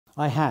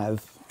I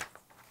have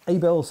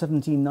Abell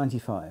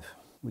 1795,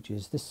 which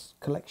is this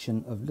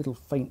collection of little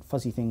faint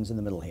fuzzy things in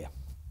the middle here.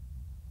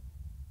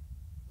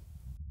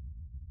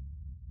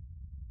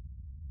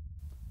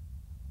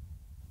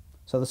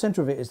 So the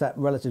centre of it is that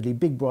relatively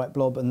big bright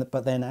blob,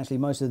 but then actually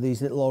most of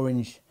these little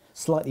orange,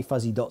 slightly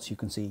fuzzy dots you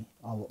can see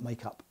are what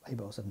make up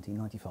Abell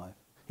 1795.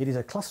 It is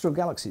a cluster of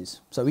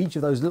galaxies, so each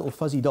of those little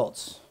fuzzy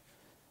dots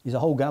is a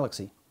whole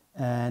galaxy,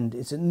 and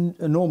it's an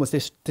enormous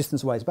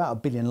distance away. It's about 1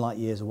 billion light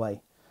years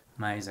away.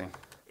 Amazing.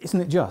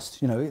 Isn't it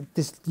just? You know,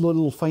 this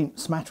little faint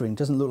smattering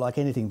doesn't look like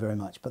anything very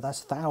much, but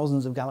that's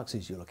thousands of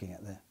galaxies you're looking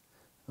at there,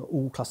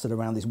 all clustered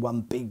around this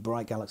one big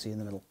bright galaxy in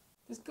the middle.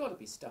 There's got to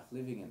be stuff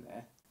living in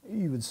there.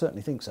 You would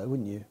certainly think so,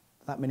 wouldn't you?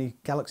 That many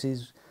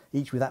galaxies,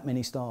 each with that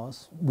many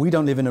stars. We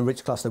don't live in a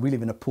rich cluster, we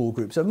live in a poor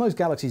group. So most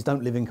galaxies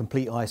don't live in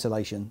complete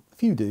isolation. A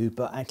few do,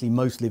 but actually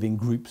most live in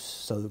groups,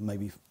 so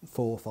maybe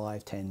 4,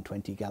 5, 10,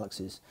 20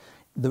 galaxies.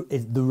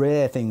 The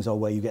rare things are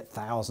where you get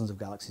thousands of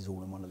galaxies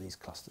all in one of these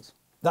clusters.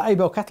 The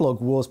Abell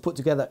catalogue was put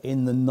together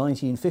in the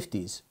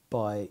 1950s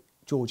by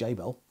George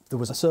Abell. There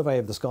was a survey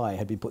of the sky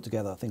had been put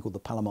together, a thing called the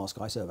Palomar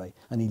Sky Survey,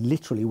 and he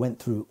literally went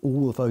through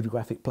all the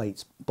photographic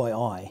plates by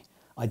eye,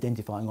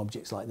 identifying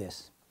objects like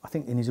this. I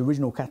think in his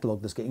original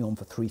catalogue there's getting on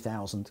for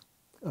 3,000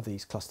 of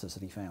these clusters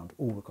that he found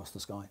all across the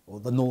sky,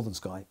 or the northern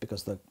sky,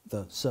 because the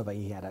survey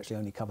he had actually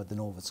only covered the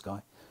northern sky.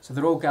 So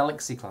they're all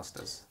galaxy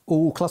clusters?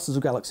 All clusters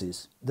of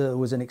galaxies. There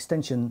was an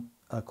extension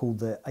called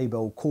the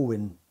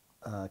Abell-Corwin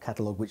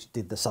catalogue, which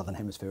did the southern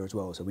hemisphere as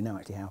well, so we now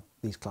actually have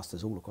these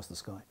clusters all across the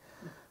sky.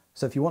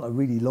 So if you want a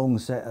really long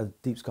set of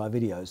deep sky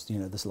videos, you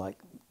know, there's like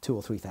 2,000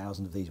 or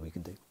 3,000 of these we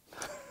can do.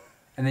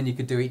 And then you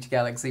could do each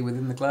galaxy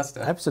within the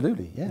cluster?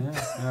 Absolutely,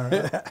 yeah.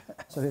 Right.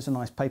 So here's a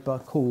nice paper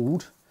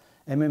called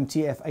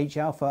MMTF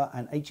H-alpha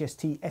and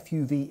HST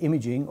FUV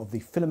Imaging of the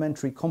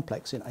Filamentary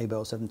Complex in Abell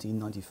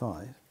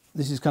 1795.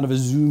 This is kind of a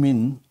zoom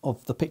in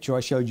of the picture I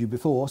showed you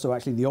before. So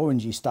actually the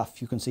orangey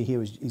stuff you can see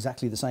here is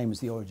exactly the same as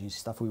the orangey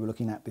stuff we were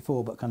looking at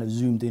before, but kind of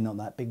zoomed in on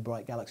that big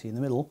bright galaxy in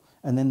the middle.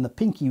 And then the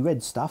pinky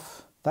red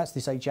stuff, that's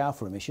this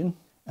H-alpha emission.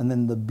 And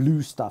then the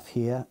blue stuff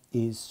here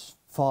is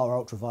far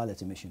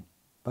ultraviolet emission.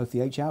 Both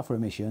the H-alpha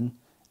emission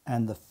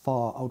and the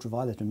far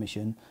ultraviolet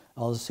emission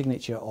are the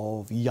signature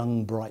of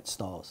young bright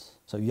stars.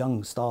 So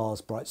young stars,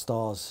 bright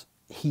stars,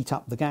 heat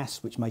up the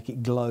gas which make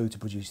it glow to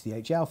produce the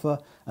H-alpha,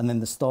 and then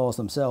the stars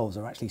themselves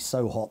are actually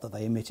so hot that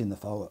they emit in the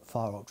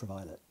far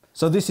ultraviolet.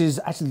 So this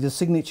is actually the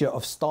signature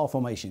of star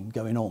formation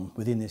going on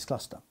within this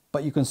cluster.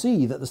 But you can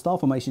see that the star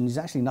formation is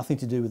actually nothing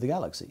to do with the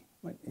galaxy.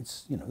 Right?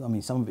 It's, you know, I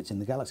mean, some of it's in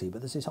the galaxy,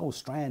 but there's this whole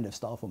strand of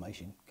star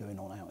formation going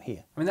on out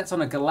here. I mean, that's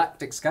on a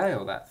galactic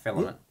scale, that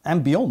filament. Yeah,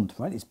 and beyond,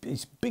 right?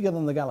 It's bigger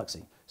than the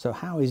galaxy. So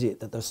how is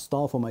it that there's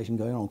star formation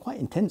going on, quite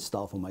intense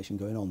star formation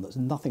going on, that's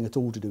nothing at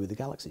all to do with the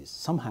galaxies?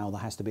 Somehow there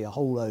has to be a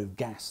whole load of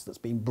gas that's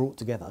been brought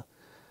together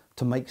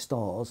to make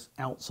stars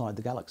outside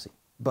the galaxy.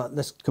 But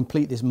let's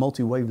complete this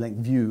multi-wavelength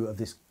view of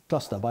this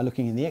cluster by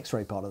looking in the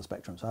X-ray part of the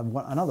spectrum. So I have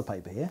another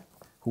paper here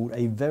called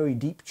A Very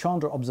Deep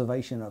Chandra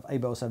Observation of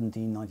Abell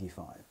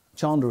 1795.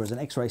 Chandra is an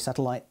X-ray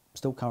satellite,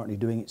 still currently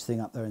doing its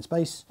thing up there in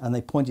space, and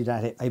they pointed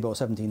at it, Abell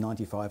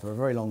 1795, for a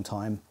very long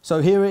time.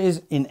 So here it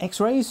is in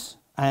X-rays,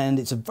 and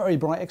it's a very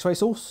bright X-ray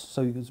source,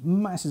 so there's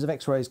masses of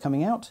X-rays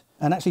coming out,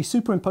 and actually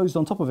superimposed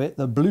on top of it,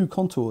 the blue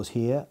contours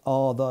here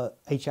are the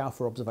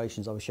H-alpha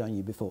observations I was showing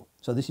you before.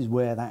 So this is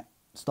where that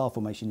star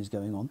formation is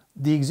going on.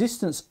 The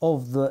existence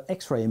of the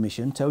X-ray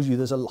emission tells you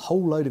there's a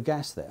whole load of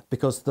gas there,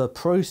 because the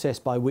process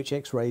by which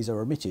X-rays are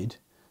emitted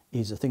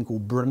is a thing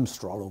called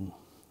Brimstrom,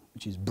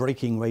 which is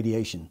breaking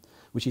radiation,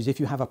 which is if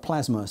you have a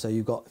plasma, so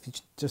you've got, if you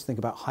just think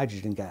about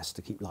hydrogen gas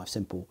to keep life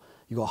simple,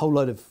 you've got a whole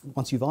load of,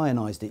 once you've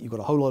ionized it, you've got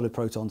a whole load of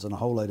protons and a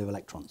whole load of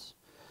electrons.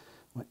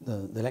 Right?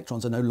 The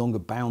electrons are no longer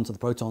bound to the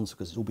protons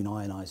because it's all been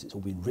ionized, it's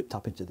all been ripped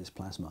up into this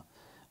plasma.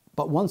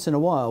 But once in a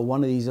while,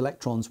 one of these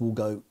electrons will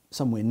go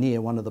somewhere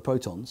near one of the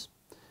protons,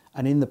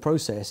 and in the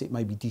process it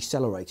may be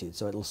decelerated,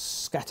 so it'll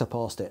scatter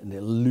past it and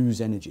it'll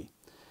lose energy.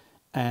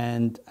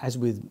 And as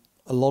with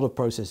a lot of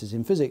processes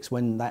in physics,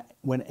 when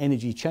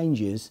energy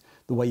changes,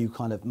 the way you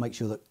kind of make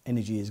sure that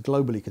energy is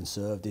globally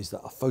conserved is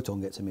that a photon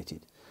gets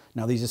emitted.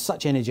 Now these are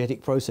such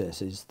energetic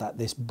processes that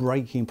this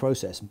breaking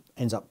process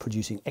ends up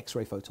producing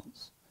X-ray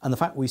photons. And the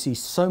fact we see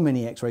so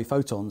many X-ray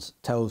photons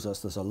tells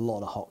us there's a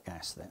lot of hot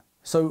gas there.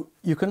 So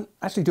you can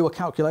actually do a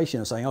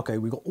calculation of saying, okay,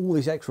 we've got all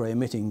this X-ray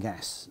emitting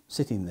gas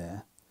sitting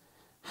there.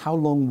 How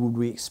long would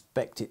we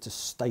expect it to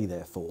stay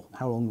there for?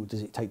 How long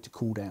does it take to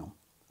cool down?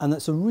 And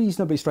that's a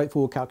reasonably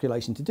straightforward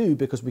calculation to do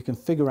because we can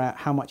figure out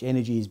how much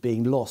energy is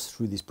being lost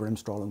through this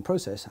Brimstrom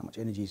process, how much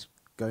energy is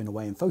going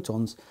away in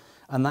photons.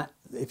 And that,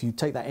 if you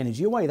take that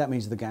energy away, that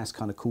means the gas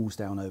kind of cools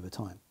down over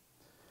time.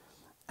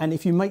 And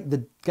if you make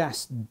the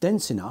gas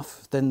dense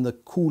enough, then the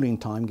cooling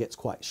time gets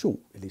quite short,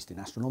 at least in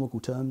astronomical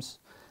terms.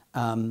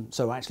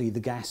 So actually the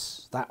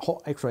gas, that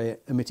hot X-ray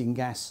emitting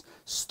gas,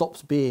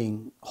 stops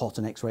being hot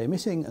and X-ray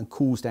emitting and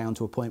cools down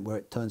to a point where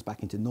it turns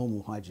back into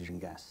normal hydrogen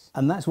gas.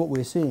 And that's what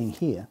we're seeing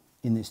here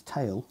in this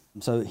tail.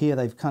 So here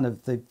they've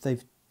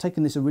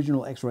taken this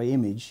original X-ray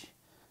image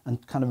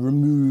and kind of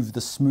remove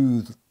the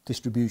smooth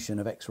distribution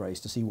of X-rays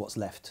to see what's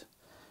left.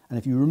 And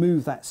if you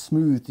remove that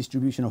smooth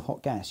distribution of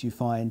hot gas, you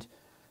find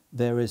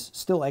there is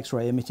still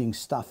X-ray emitting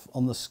stuff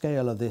on the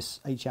scale of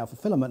this H-alpha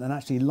filament and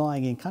actually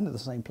lying in kind of the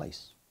same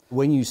place.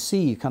 When you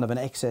see kind of an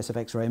excess of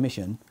X-ray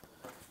emission,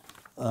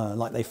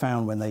 like they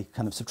found when they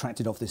kind of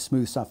subtracted off this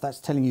smooth stuff, that's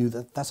telling you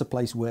that that's a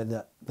place where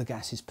the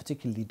gas is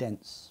particularly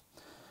dense.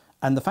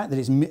 And the fact that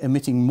it's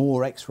emitting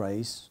more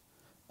X-rays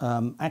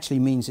actually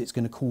means it's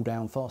going to cool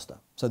down faster.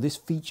 So this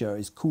feature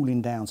is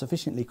cooling down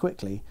sufficiently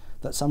quickly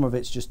that some of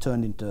it's just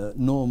turned into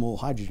normal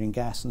hydrogen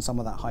gas, and some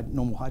of that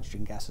normal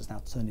hydrogen gas has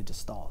now turned into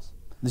stars.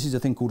 This is a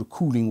thing called a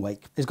cooling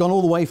wake. It's gone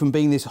all the way from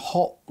being this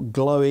hot,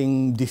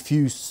 glowing,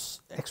 diffuse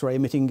X-ray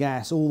emitting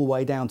gas all the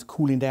way down to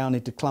cooling down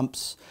into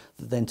clumps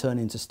that then turn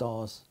into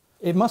stars.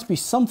 It must be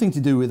something to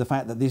do with the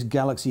fact that this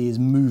galaxy is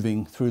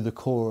moving through the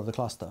core of the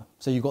cluster.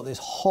 So you've got this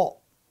hot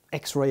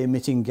X-ray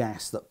emitting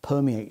gas that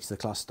permeates the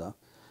cluster,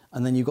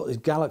 and then you've got this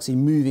galaxy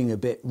moving a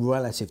bit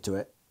relative to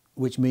it,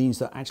 which means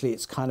that actually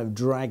it's kind of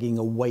dragging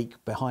a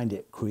wake behind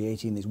it,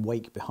 creating this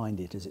wake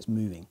behind it as it's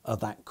moving, of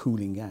that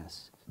cooling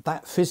gas.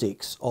 That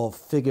physics of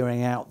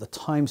figuring out the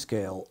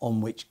timescale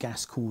on which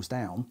gas cools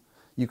down,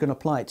 you can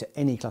apply it to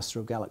any cluster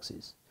of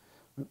galaxies.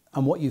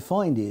 And what you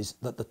find is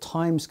that the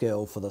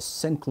timescale for the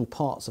central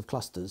parts of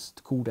clusters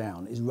to cool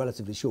down is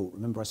relatively short.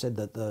 Remember I said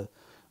that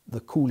the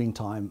cooling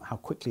time, how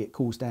quickly it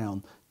cools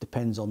down,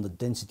 depends on the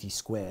density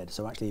squared.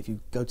 So actually if you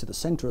go to the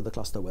center of the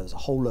cluster where there's a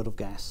whole lot of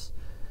gas,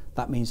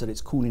 that means that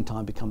its cooling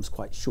time becomes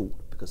quite short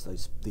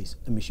because these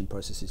emission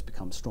processes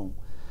become strong.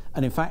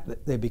 And in fact,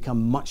 they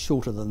become much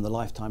shorter than the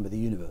lifetime of the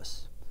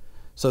universe.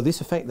 So this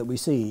effect that we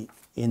see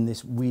in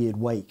this weird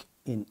wake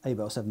in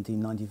Abell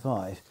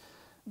 1795,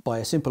 by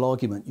a simple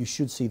argument, you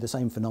should see the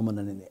same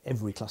phenomenon in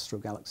every cluster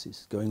of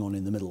galaxies going on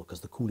in the middle, because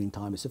the cooling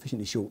time is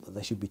sufficiently short that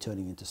they should be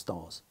turning into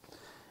stars.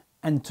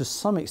 And to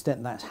some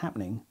extent that's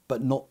happening,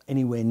 but not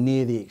anywhere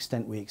near the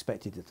extent we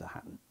expected it to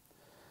happen.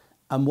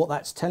 And what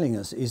that's telling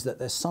us is that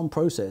there's some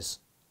process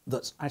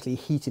that's actually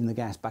heating the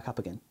gas back up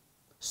again,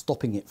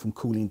 stopping it from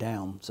cooling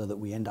down so that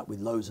we end up with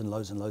loads and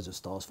loads and loads of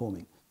stars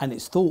forming. And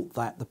it's thought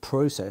that the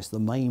process, the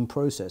main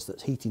process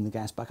that's heating the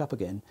gas back up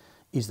again,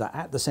 is that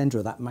at the center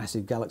of that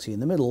massive galaxy in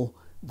the middle,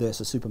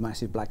 there's a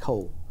supermassive black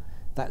hole.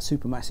 That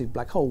supermassive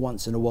black hole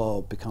once in a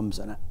while becomes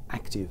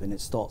active, and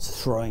it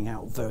starts throwing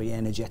out very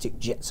energetic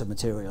jets of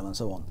material and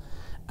so on.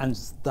 And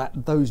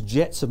those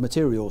jets of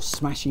material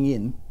smashing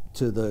in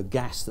to the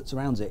gas that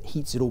surrounds it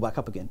heats it all back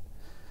up again.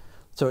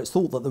 So it's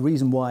thought that the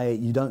reason why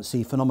you don't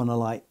see phenomena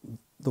like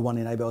the one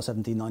in Abell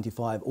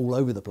 1795 all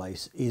over the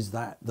place is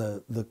that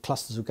the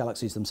clusters of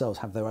galaxies themselves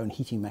have their own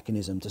heating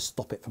mechanism to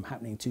stop it from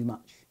happening too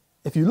much.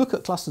 If you look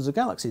at clusters of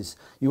galaxies,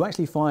 you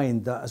actually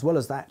find that, as well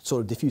as that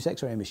sort of diffuse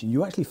X-ray emission,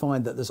 you actually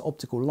find that there's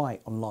optical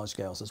light on large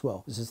scales as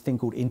well. There's this thing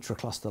called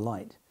intracluster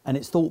light. And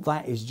it's thought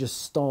that is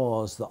just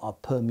stars that are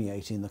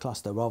permeating the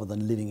cluster rather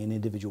than living in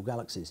individual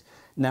galaxies.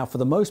 Now, for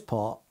the most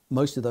part,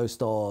 most of those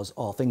stars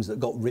are things that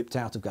got ripped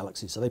out of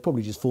galaxies. So they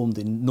probably just formed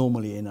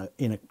normally in a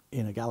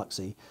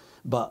galaxy,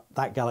 but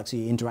that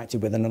galaxy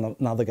interacted with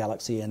another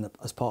galaxy, and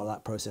as part of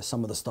that process,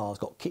 some of the stars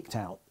got kicked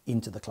out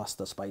into the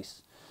cluster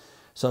space.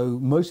 So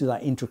most of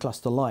that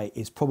intracluster light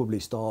is probably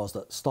stars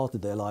that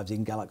started their lives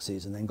in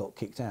galaxies and then got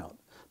kicked out.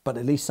 But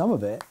at least some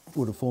of it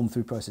would have formed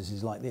through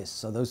processes like this.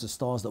 So those are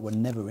stars that were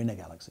never in a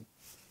galaxy.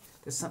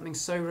 There's something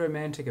so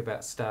romantic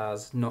about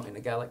stars not in a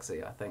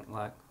galaxy, I think.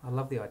 Like, I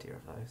love the idea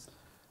of those.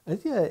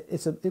 Yeah,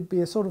 it'd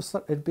be a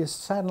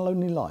sad and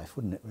lonely life,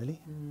 wouldn't it,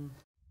 really? Mm.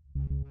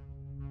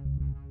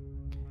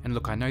 And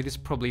look, I know this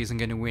probably isn't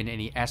going to win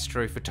any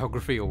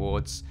astrophotography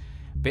awards,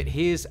 but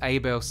here's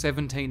Abell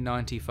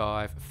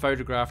 1795,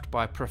 photographed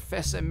by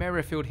Professor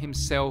Merrifield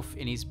himself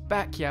in his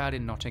backyard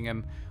in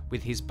Nottingham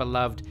with his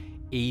beloved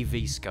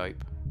EV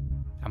scope.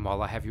 And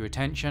while I have your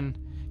attention,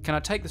 can I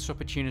take this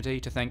opportunity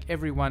to thank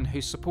everyone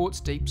who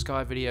supports Deep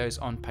Sky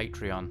videos on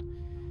Patreon.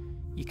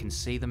 You can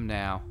see them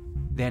now,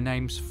 their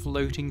names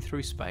floating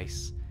through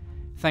space.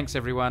 Thanks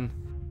everyone.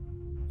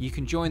 You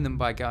can join them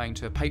by going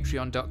to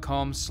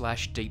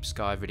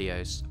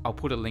patreon.com/deepskyvideos. I'll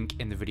put a link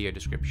in the video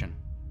description.